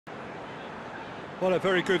Well, a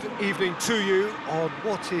very good evening to you on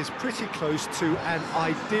what is pretty close to an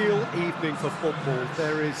ideal evening for football.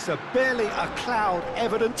 There is barely a cloud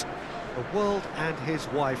evident. The world and his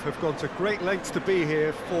wife have gone to great lengths to be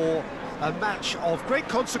here for a match of great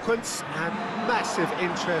consequence and massive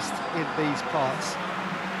interest in these parts.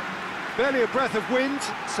 Barely a breath of wind,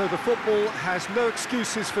 so the football has no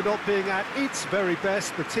excuses for not being at its very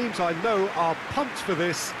best. The teams I know are pumped for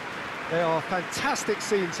this. There are fantastic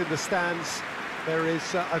scenes in the stands. There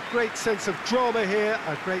is a great sense of drama here,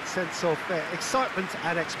 a great sense of excitement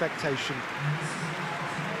and expectation.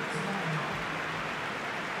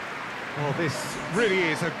 Well, this really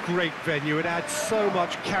is a great venue. It adds so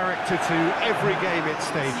much character to every game it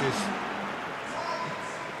stages.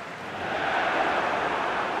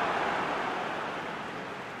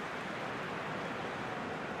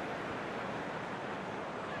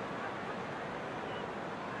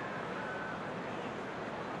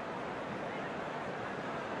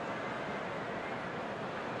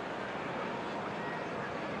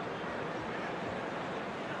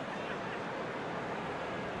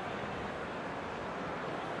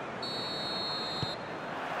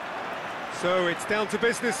 So it's down to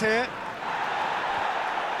business here.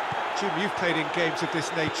 Jim, you've played in games of this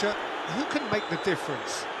nature. Who can make the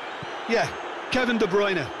difference? Yeah, Kevin De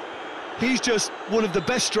Bruyne. He's just one of the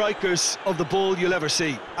best strikers of the ball you'll ever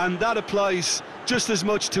see. And that applies just as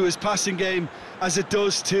much to his passing game as it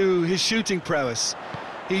does to his shooting prowess.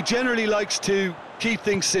 He generally likes to keep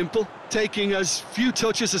things simple, taking as few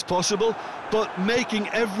touches as possible, but making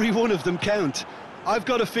every one of them count. I've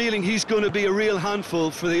got a feeling he's going to be a real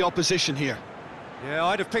handful for the opposition here. Yeah,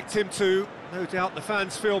 I'd have picked him too. No doubt the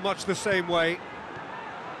fans feel much the same way.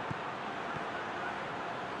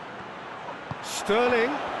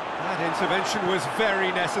 Sterling. That intervention was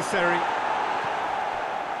very necessary.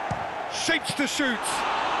 Shapes to shoot.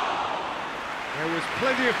 There was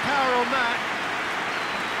plenty of power on that.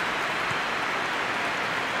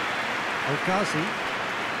 El-Ghazi.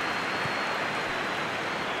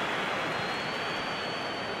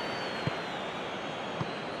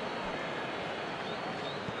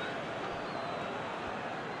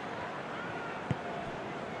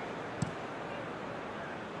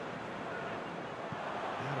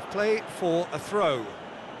 Play for a throw.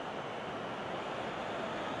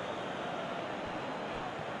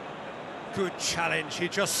 Good challenge, he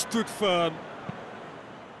just stood firm.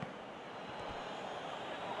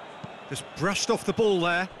 Just brushed off the ball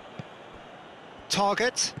there.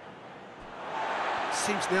 Target.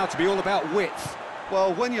 Seems now to be all about width.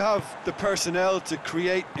 Well, when you have the personnel to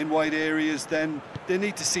create in wide areas, then they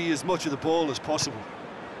need to see as much of the ball as possible.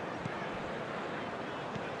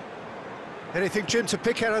 Anything, Jim, to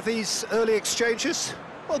pick out of these early exchanges?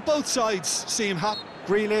 Well, both sides seem happy.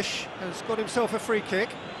 Grealish has got himself a free kick.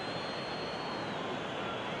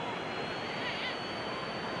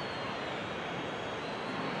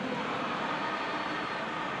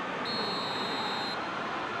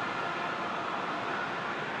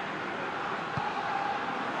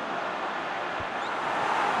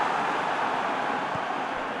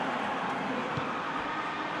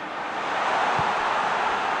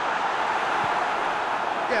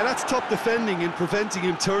 Yeah, that's top defending and preventing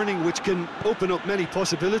him turning, which can open up many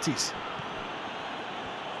possibilities.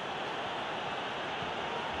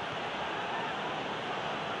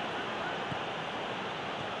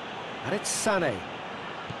 And it's Sané.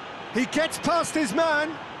 He gets past his man.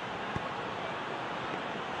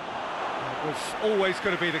 That was always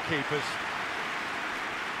going to be the keeper's.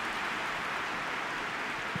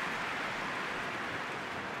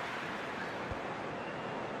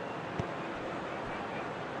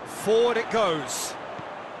 Forward it goes.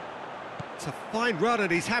 It's a fine run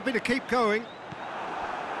and he's happy to keep going.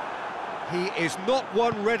 He is not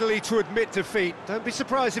one readily to admit defeat. Don't be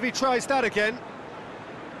surprised if he tries that again.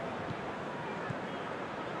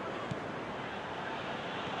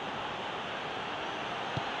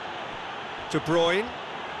 De Bruyne.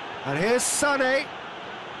 And here's Sané.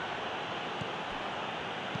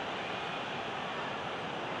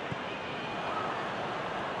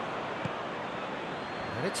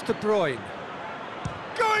 And it's De Bruyne.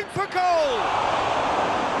 Going for goal!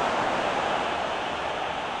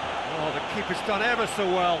 Oh, the keeper's done ever so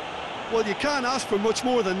well. Well, you can't ask for much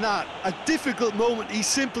more than that. A difficult moment he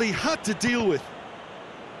simply had to deal with.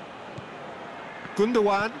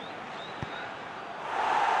 Gundogan.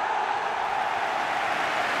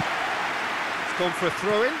 It's gone for a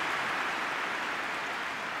throw-in.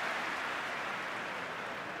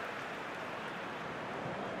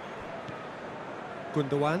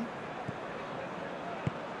 Gundogan.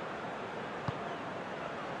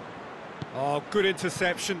 Oh, good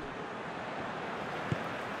interception.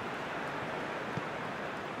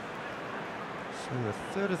 So a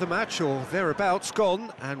third of the match, or thereabouts,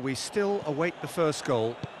 gone, and we still await the first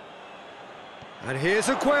goal. And here's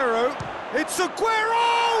Aguero. It's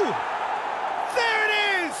Aguero! There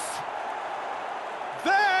it is!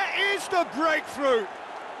 There is the breakthrough!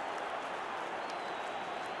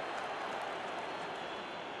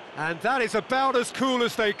 And that is about as cool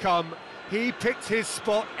as they come. He picked his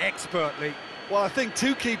spot expertly. Well, I think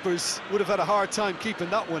two keepers would have had a hard time keeping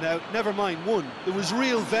that one out, never mind one. There was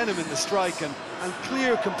real venom in the strike and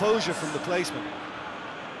clear composure from the placement.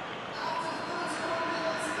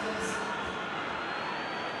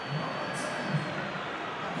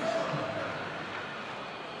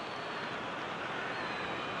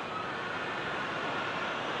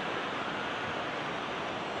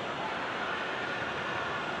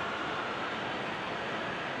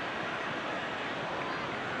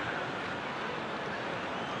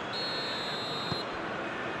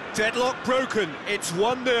 Deadlock broken, it's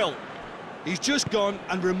 1-0. He's just gone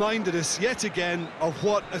and reminded us yet again of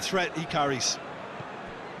what a threat he carries.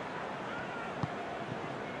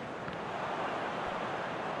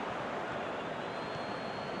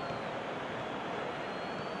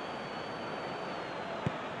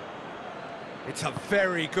 It's a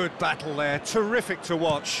very good battle there, terrific to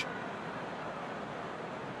watch.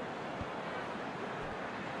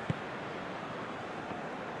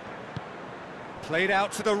 Played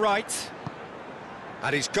out to the right,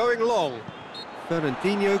 and he's going long.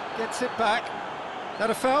 Fernandinho gets it back. Is that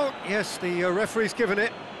a foul? Yes, the referee's given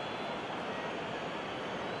it.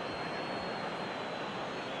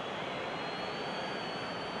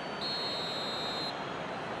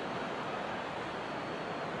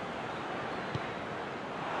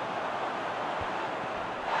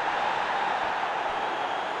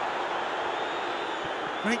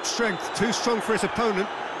 Great strength, too strong for his opponent.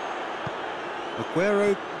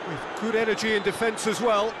 Aguero with good energy in defence as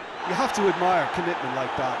well. You have to admire commitment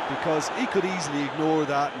like that, because he could easily ignore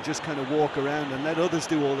that and just kind of walk around and let others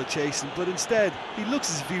do all the chasing, but instead he looks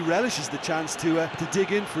as if he relishes the chance to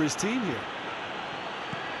dig in for his team here.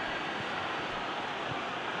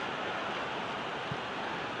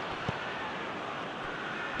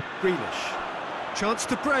 Grealish, chance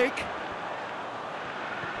to break,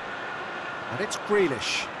 and it's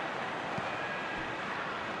Grealish.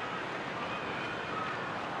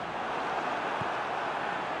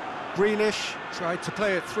 Grealish tried to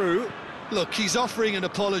play it through. Look, he's offering an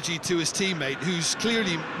apology to his teammate, who's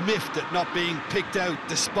clearly miffed at not being picked out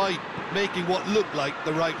despite making what looked like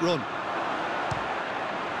the right run.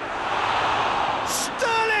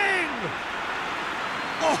 Sterling!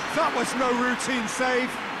 Oh, that was no routine save.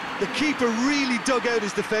 The keeper really dug out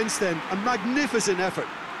his defence then, a magnificent effort.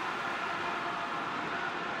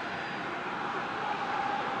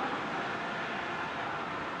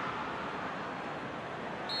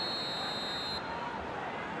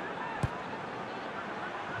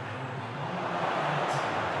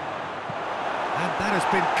 That has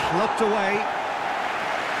been clubbed away.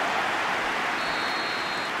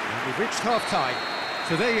 And we've reached half-time.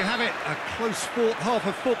 So there you have it, a close-fought half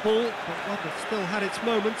of football, but one that still had its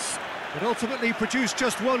moments, but ultimately produced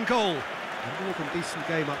just one goal. A more than decent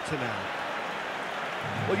game up to now.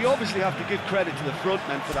 Well, you obviously have to give credit to the front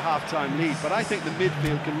men for the half-time lead, but I think the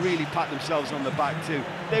midfield can really pat themselves on the back too.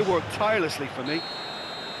 They worked tirelessly for me.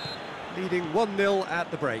 Leading 1-0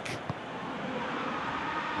 at the break.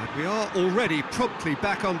 And we are already promptly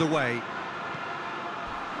back underway.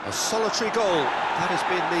 A solitary goal, that has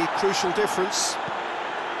been the crucial difference.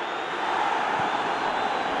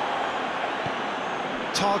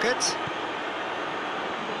 Target.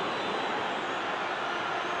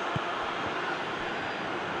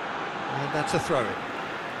 And that's a throw-in.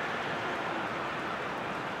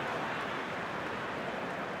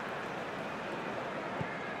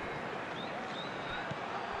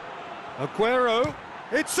 Aguero.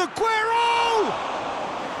 It's Aguero!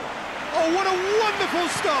 Oh, what a wonderful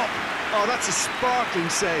stop! Oh, that's a sparkling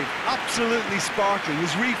save. Absolutely sparkling.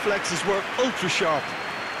 His reflexes were ultra sharp.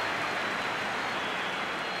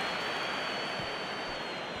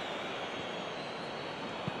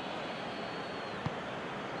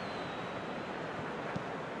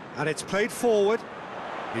 And it's played forward.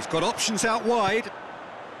 He's got options out wide.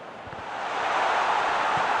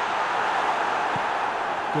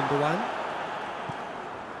 Gundogan.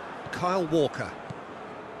 Kyle Walker.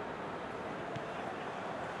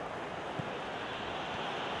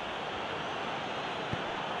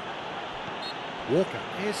 Walker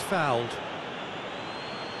is fouled.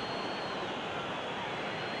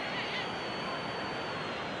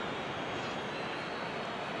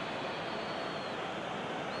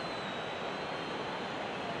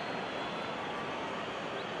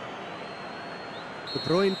 De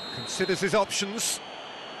Bruyne considers his options,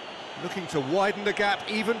 looking to widen the gap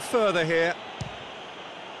even further here.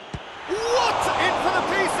 What? In for the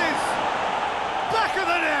pieces! Back of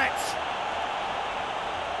the net!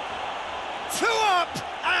 2 up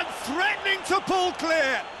and threatening to pull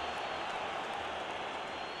clear.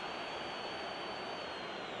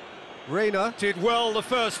 Reina did well the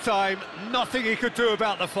first time, nothing he could do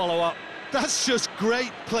about the follow-up. That's just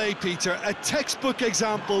great play, Peter. A textbook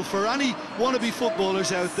example for any wannabe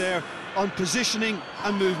footballers out there on positioning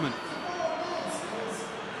and movement.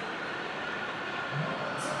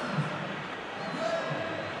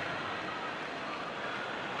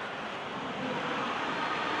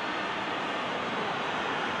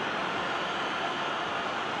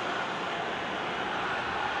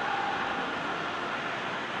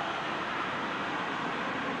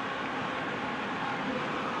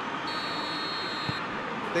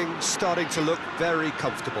 Things starting to look very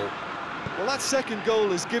comfortable. Well, that second goal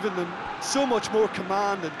has given them so much more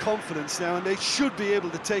command and confidence now, and they should be able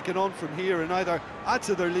to take it on from here and either add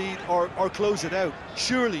to their lead or close it out.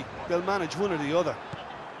 Surely they'll manage one or the other.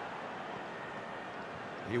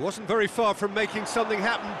 He wasn't very far from making something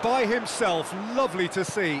happen by himself. Lovely to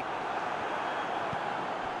see.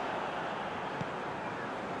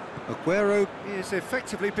 Aguero is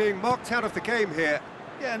effectively being marked out of the game here.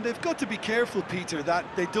 Yeah, and they've got to be careful, Peter, that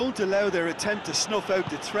they don't allow their attempt to snuff out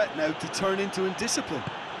the threat now to turn into indiscipline.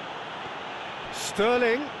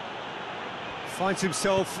 Sterling finds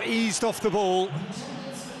himself eased off the ball.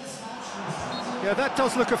 Yeah, that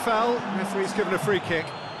does look a foul. Referee's given a free kick.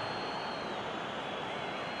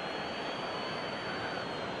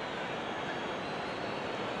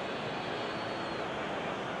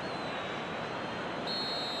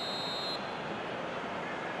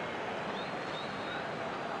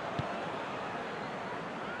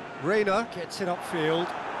 Reina gets it upfield.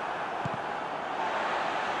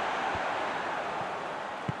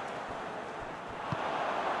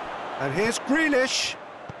 And here's Grealish.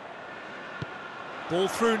 Ball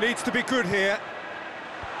through needs to be good here.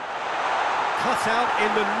 Cut out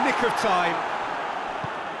in the nick of time.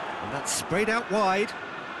 And that's sprayed out wide.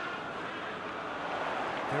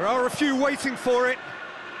 There are a few waiting for it.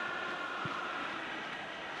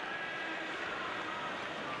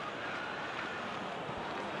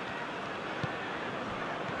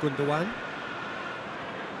 Gundogan.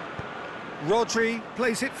 Rodri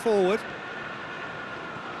plays it forward.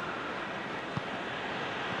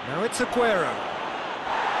 Now it's Aguero.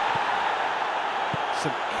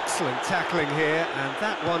 Some excellent tackling here, and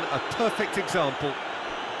that one a perfect example.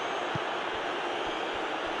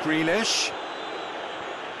 Grealish.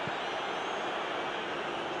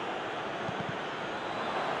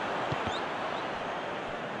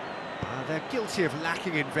 They're guilty of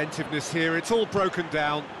lacking inventiveness here. It's all broken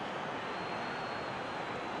down.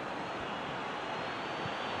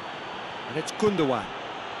 And it's Gundogan.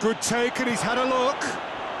 Good take, and he's had a look.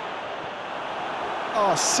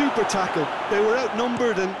 Oh, super tackle. They were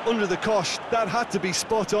outnumbered and under the cosh. That had to be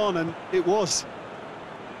spot on, and it was.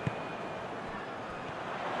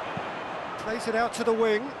 Plays it out to the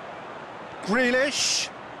wing. Grealish.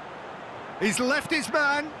 He's left his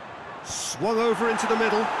man. Swung over into the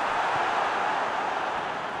middle.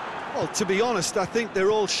 Well, to be honest, I think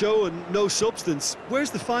they're all show and no substance. Where's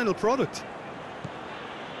the final product?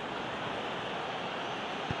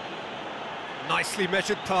 Nicely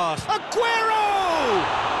measured pass. Aguero!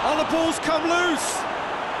 Oh, the ball's come loose.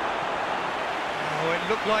 Oh, it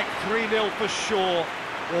looked like 3-0 for sure.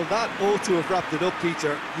 Well, that ought to have wrapped it up,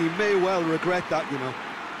 Peter. You may well regret that, you know.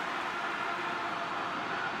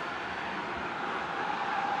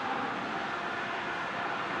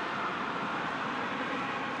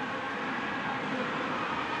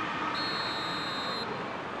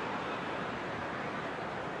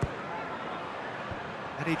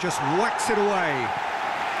 And he just whacks it away.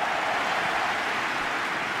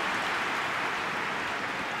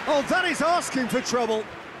 Oh, that is asking for trouble.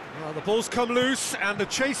 Well, the ball's come loose and the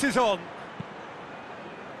chase is on.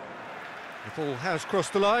 The ball has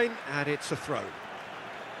crossed the line and it's a throw.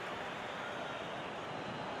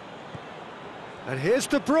 And here's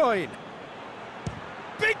De Bruyne.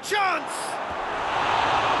 Big chance!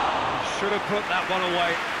 Should have put that one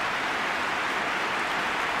away.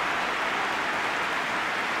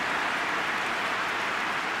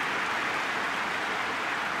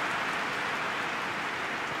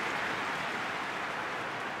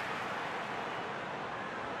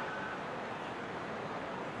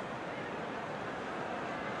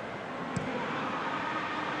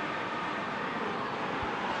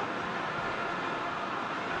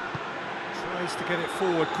 Tries to get it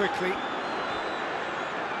forward quickly.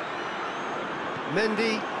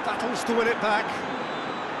 Mendy battles to win it back.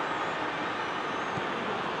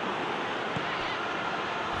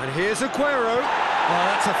 And here's Aguero. Oh,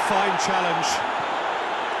 that's a fine challenge.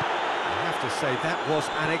 I have to say, that was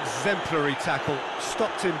an exemplary tackle.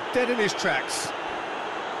 Stopped him dead in his tracks.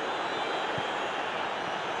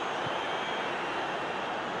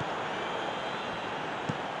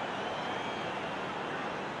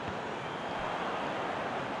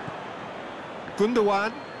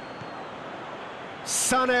 Gundogan.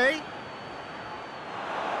 Sané.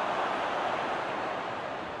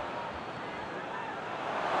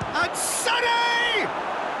 And Sané!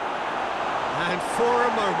 And for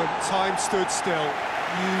a moment, time stood still.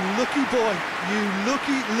 You lucky boy, you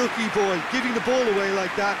lucky boy. Giving the ball away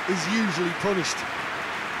like that is usually punished.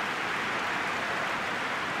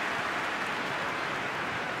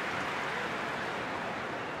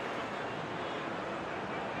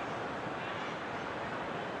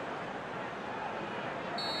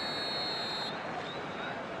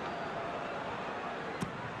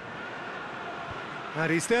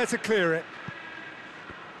 And he's there to clear it.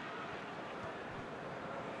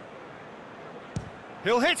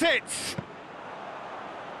 He'll hit it!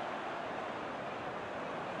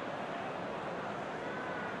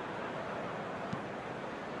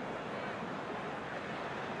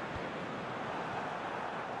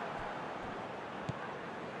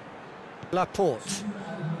 Laporte.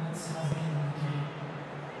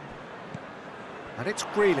 And it's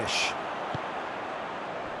Grealish.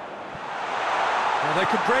 Well, they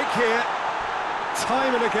could break here.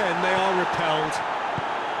 Time and again they are repelled.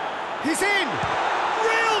 He's in!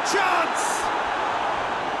 Real chance!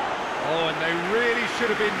 Oh, and they really should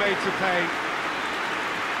have been made to pay.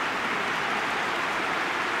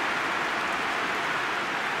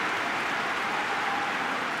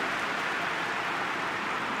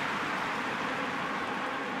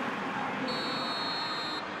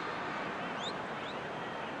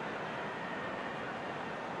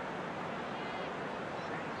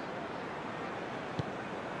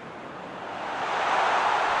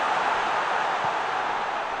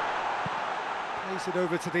 Plays it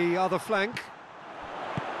over to the other flank.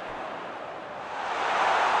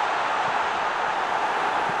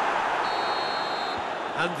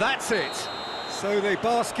 And that's it. So they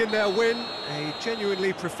bask in their win, a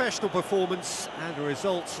genuinely professional performance and a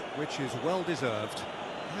result which is well deserved.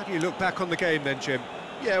 How do you look back on the game then, Jim?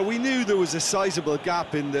 Yeah, we knew there was a sizable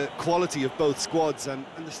gap in the quality of both squads, and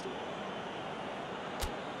the